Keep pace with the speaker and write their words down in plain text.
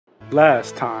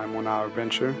Last time on our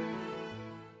adventure,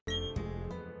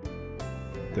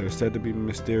 there are said to be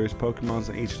mysterious Pokemons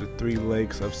in each of the 3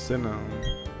 lakes of Sinnoh.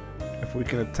 If we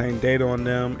can obtain data on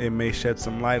them, it may shed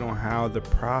some light on how the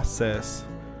process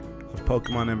of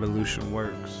Pokemon evolution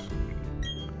works.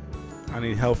 I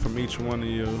need help from each one of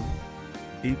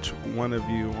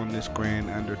you on this grand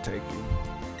undertaking.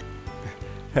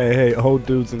 Hey, old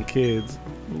dudes and kids.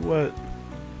 What?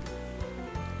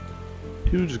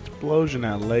 Huge explosion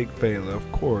at Lake Valor,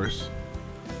 of course.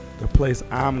 The place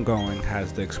I'm going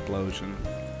has the explosion.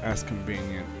 That's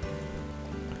convenient.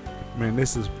 Man,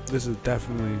 this is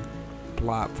definitely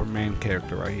plot for main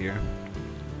character right here.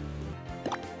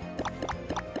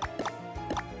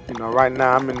 you know, right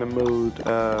now I'm in the mood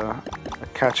to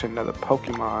catch another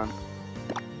Pokemon.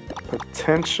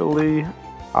 Potentially,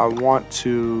 I want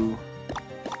to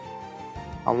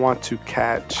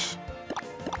catch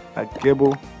a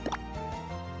Gible.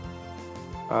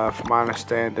 From my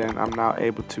understanding, I'm now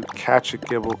able to catch a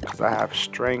Gible because I have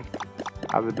strength.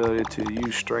 I have the ability to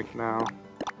use strength now.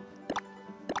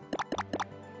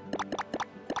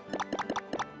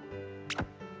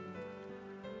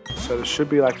 So there should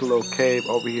be like a little cave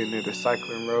over here near the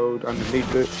cycling road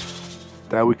underneath it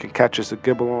that we can catch us a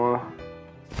Gible on.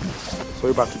 So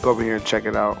we're about to go over here and check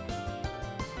it out.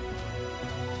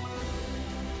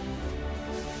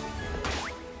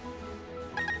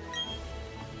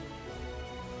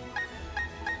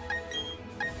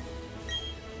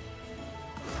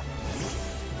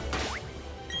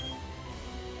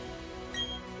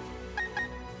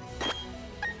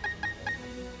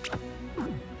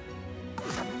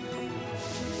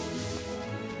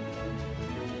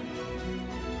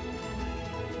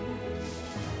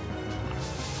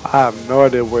 I have no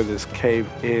idea where this cave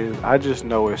is. I just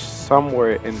know it's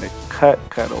somewhere in the cut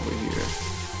over here.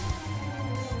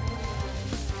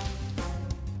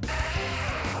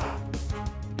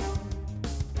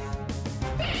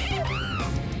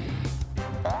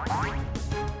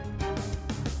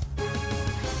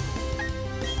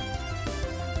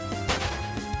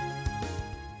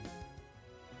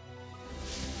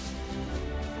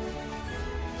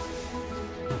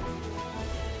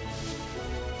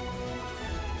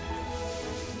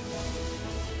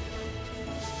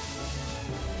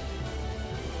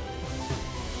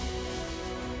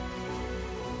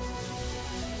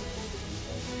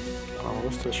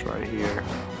 What's this right here?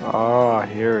 Oh,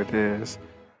 here it is.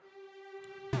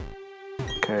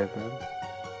 Okay then.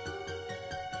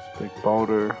 It's a big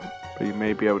boulder, but you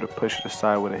may be able to push it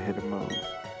aside with a hidden move.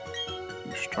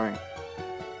 Use strength.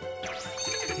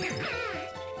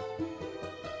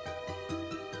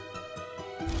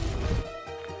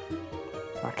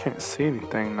 I can't see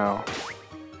anything now.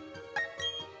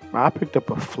 I picked up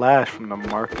a flash from the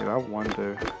market. I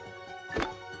wonder.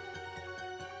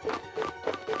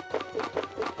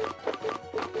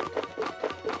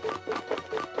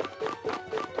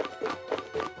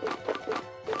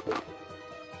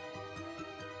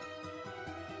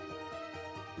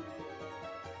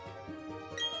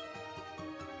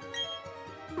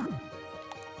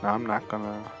 No, I'm not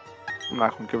gonna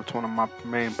give it to one of my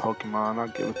main Pokemon. I'll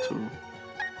give it to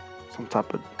some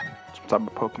type of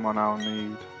Pokemon I don't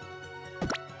need.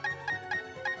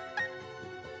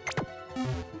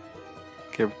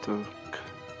 Give it to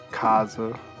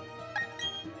Kaza.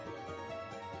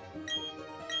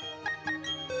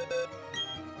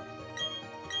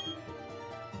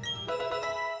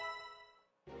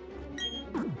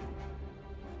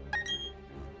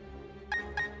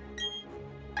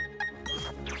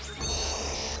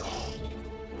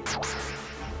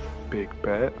 Big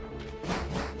bet.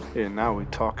 Yeah, now we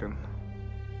talking.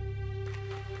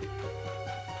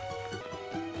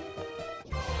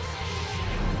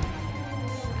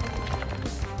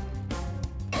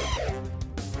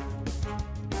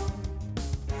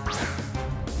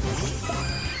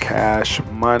 Cash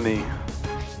money.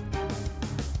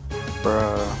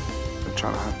 Bruh. Been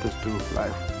trying to hunt this dude for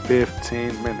like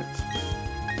 15 minutes.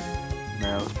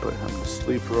 Now let's put him to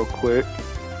sleep real quick.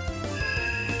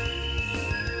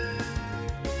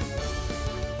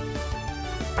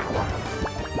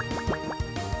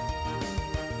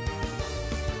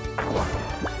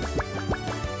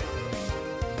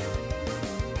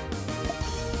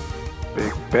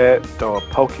 Big bet, throw a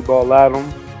Pokeball at him.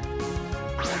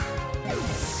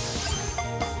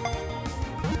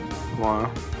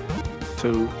 1,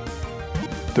 2,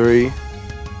 3.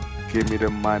 Give me the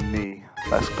money.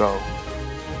 Let's go.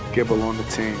 Gible on the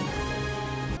team.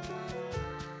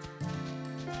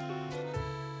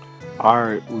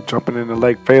 Alright, we're jumping into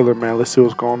Lake Valor, man. Let's see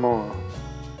what's going on.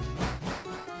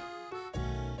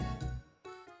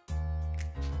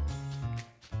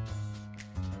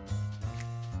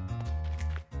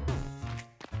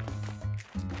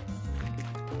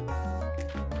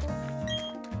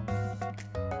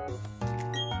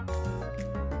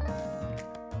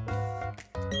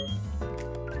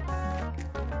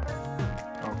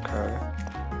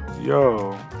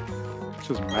 Yo,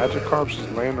 just Magikarps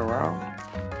just laying around.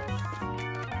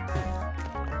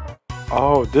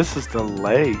 Oh, this is the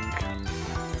lake.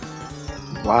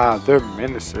 Wow, they're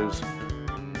menaces.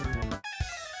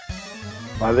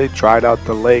 Wow, they dried out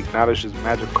the lake. Now there's just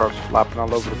Magikarps flopping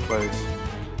all over the place.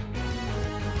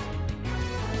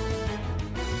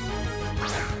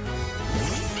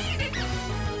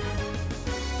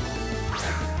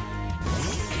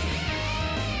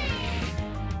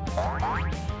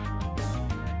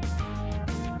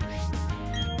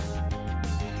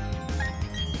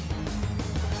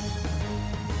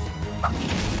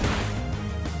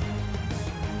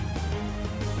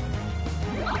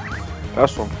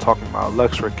 That's what I'm talking about.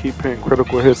 Lexra, keep hitting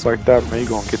critical hits like that, man, you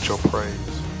gonna get your praise.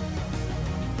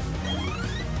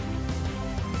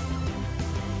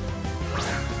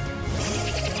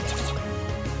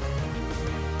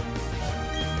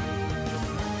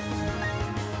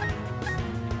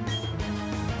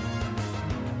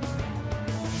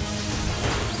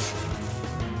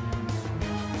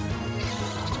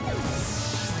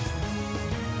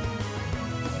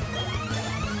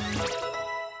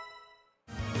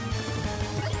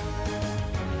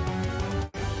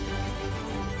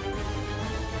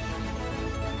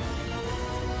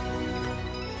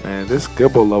 Man, this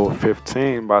Gibble level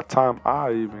 15, by the time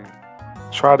I even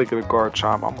try to get a guard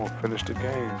chime, I'm gonna finish the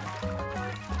game.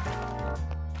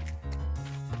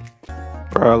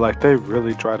 Bro, like they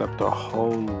really dried up the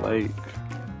whole lake.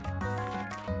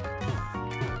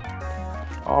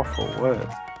 All for what?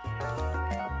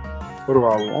 What do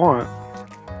I want?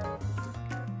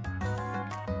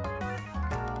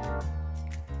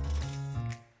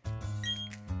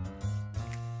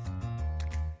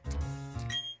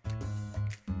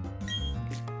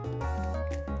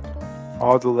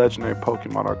 All the legendary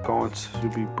Pokemon are going to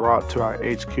be brought to our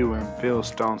HQ in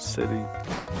Veilstone City.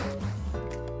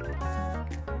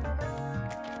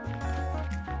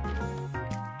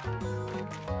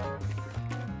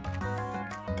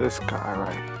 This guy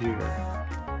right here.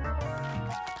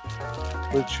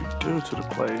 What'd you do to the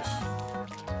place?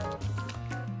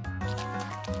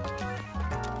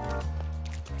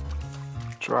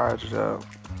 Dried it up.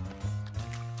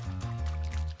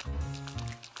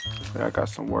 I got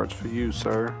some words for you,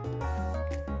 sir.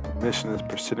 The mission is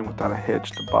proceeding without a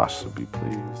hitch. The boss will be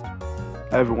pleased.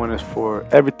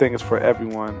 Everything is for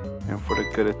everyone and for the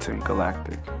good of Team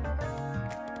Galactic.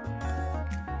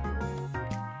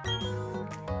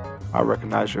 I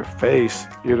recognize your face.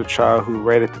 You're the child who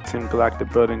raided the Team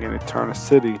Galactic building in Eterna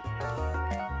City.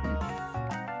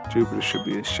 Jupiter should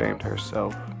be ashamed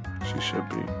herself. She should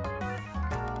be.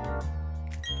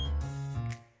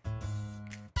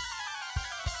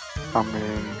 I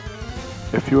mean,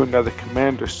 if you're another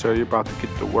commander, sir, you're about to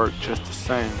get to work just the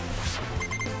same.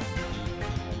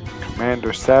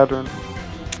 Commander Saturn,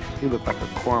 he looked like a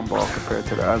cornball compared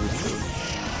to the other two.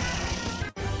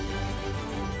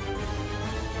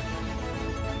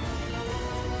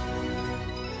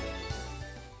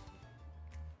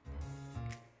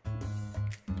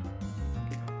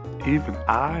 Even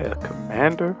I, a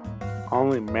commander,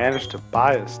 only managed to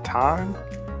buy us time?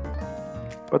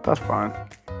 But that's fine.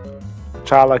 A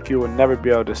child like you will never be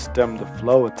able to stem the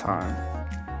flow of time.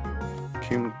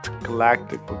 King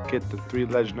Galactic will get the 3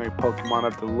 legendary Pokemon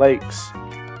of the lakes.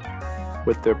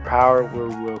 With their power,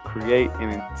 we will create an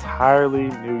entirely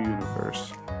new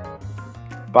universe.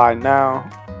 By now,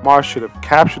 Mars should have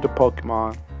captured the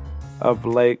Pokemon of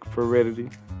Lake Verity.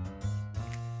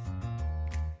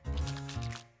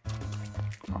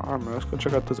 Alright, man, let's go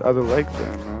check out this other lake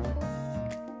then, man.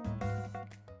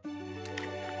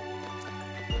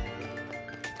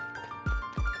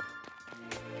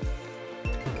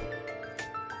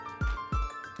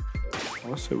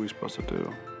 Let's see what we're supposed to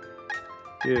do.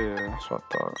 Yeah, that's what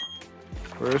I thought.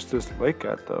 Where's this lake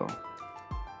at, though?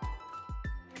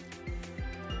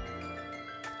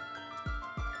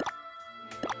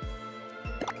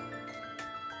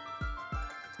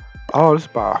 Oh, this is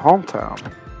by our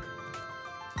hometown.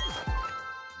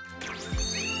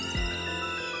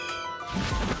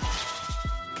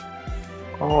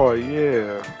 Oh,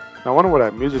 yeah. Now, I wonder why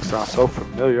that music sounds so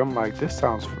familiar. I'm like, this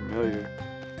sounds familiar.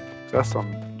 That's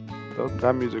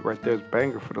that music right there is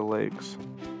banger for the lakes.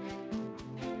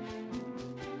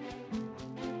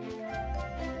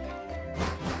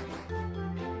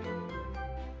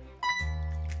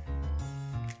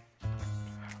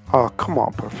 Oh, come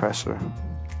on, Professor.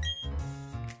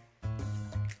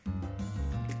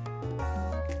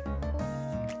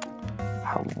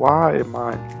 Why am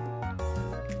I...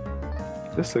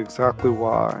 This is exactly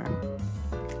why.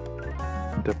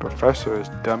 The professor is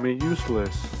dummy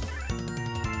useless.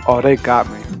 Oh, they got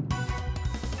me.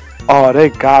 Oh, they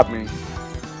got me.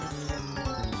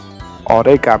 Oh,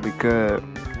 they got me good.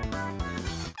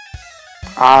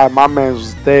 My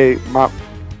man's the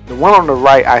one on the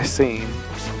right I seen,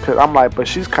 cause I'm like, but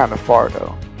she's kind of far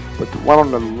though. But the one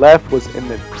on the left was in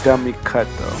the dummy cut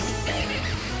though.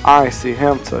 I ain't see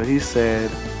him till he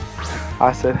said,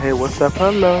 I said, hey, what's up,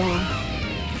 hello.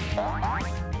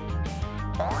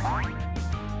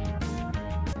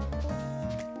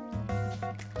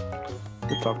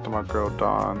 Let talk to my girl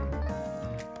Dawn.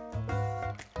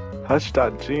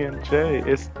 Hutch.gnj,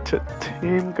 it's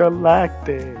Team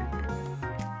Galactic.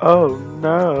 Oh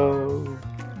no,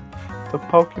 the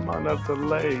Pokemon of the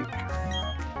lake.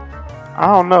 I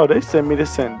don't know, they sent me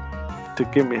to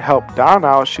give me help down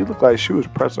out. She looked like she was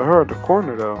pressing her in the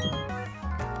corner though.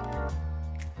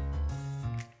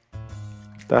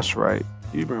 That's right,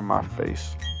 you in my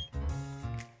face.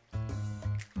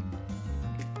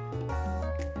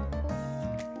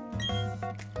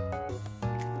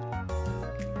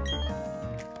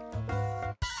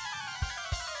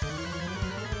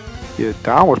 Yeah,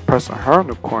 Dawn was pressing her in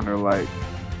the corner like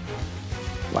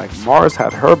Mars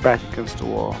had her back against the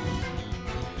wall.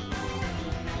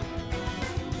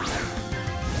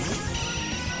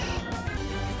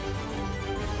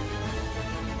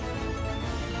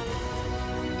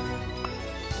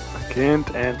 Again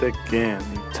and again,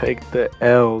 you take the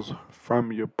L's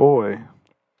from your boy.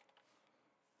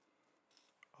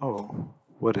 Oh,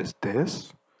 what is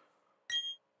this?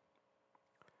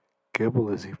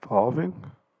 Gibble is evolving?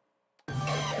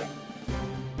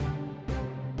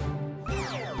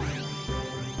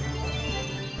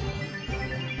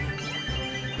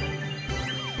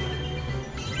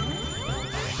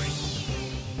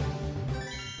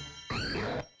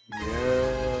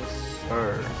 Yes,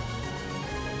 sir.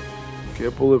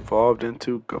 Gibble evolved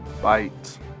into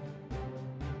Gye-Nyame.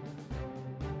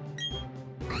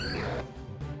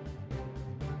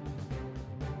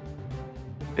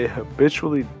 It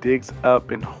habitually digs up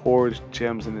and hoards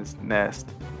gems in its nest.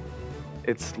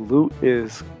 Its loot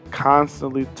is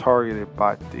constantly targeted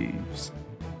by thieves.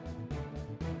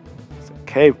 It's a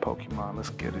cave Pokemon, let's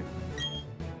get it.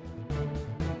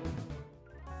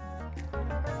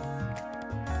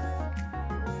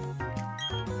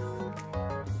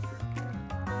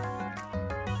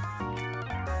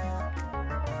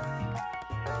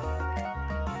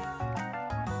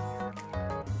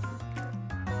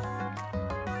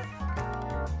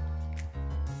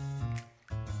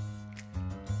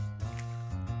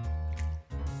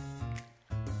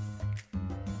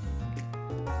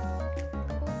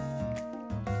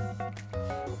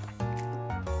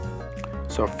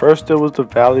 So first it was the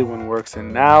Valley Wind Works,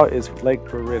 and now it's Lake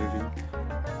Verity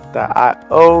that I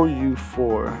owe you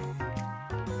for.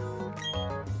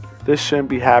 This shouldn't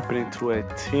be happening to a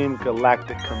Team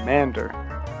Galactic commander.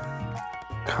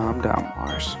 Calm down,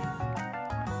 Mars.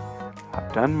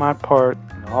 I've done my part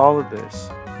in all of this.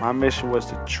 My mission was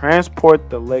to transport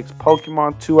the lake's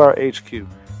Pokemon to our HQ.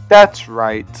 That's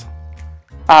right.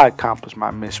 I accomplished my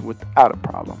mission without a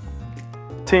problem.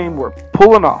 Team, we're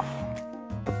pulling off.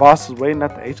 The boss is waiting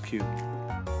at the HQ.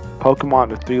 Pokemon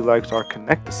the three legs are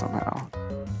connected somehow.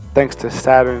 Thanks to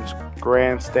Saturn's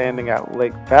grandstanding at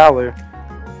Lake Valor,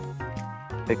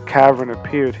 a cavern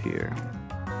appeared here.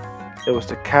 It was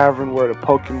the cavern where the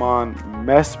Pokemon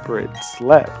Mesprit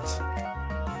slept.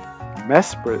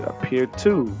 Mesprit appeared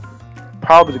too,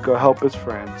 probably to go help his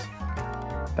friends.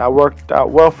 That worked out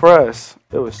well for us.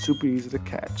 It was super easy to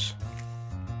catch.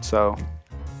 So,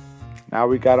 now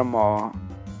we got them all.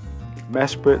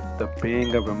 Mesprit, the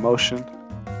being of emotion.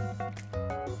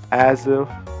 Azelf,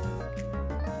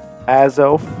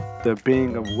 the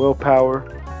being of willpower.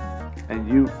 And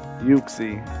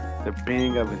Uxie, the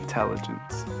being of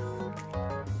intelligence.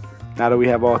 Now that we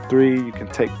have all three, you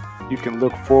can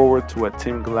look forward to what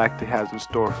Team Galactic has in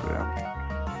store for them.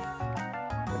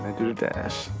 And they do the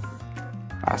dash.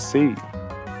 I see,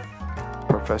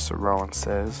 Professor Rowan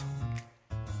says.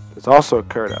 This also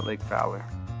occurred at Lake Valor.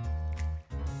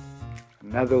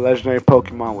 Another legendary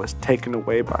Pokemon was taken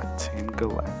away by Team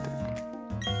Galactic.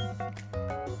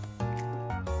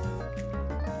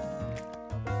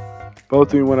 Both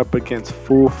of you went up against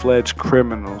full-fledged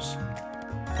criminals.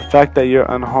 The fact that you're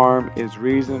unharmed is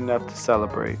reason enough to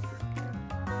celebrate.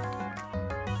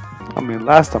 I mean,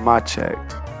 last time I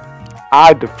checked,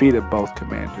 I defeated both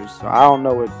commanders, so I don't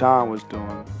know what Dawn was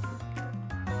doing.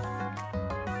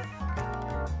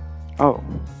 Oh,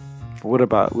 but what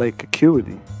about Lake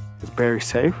Acuity? Is Barry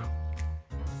safe?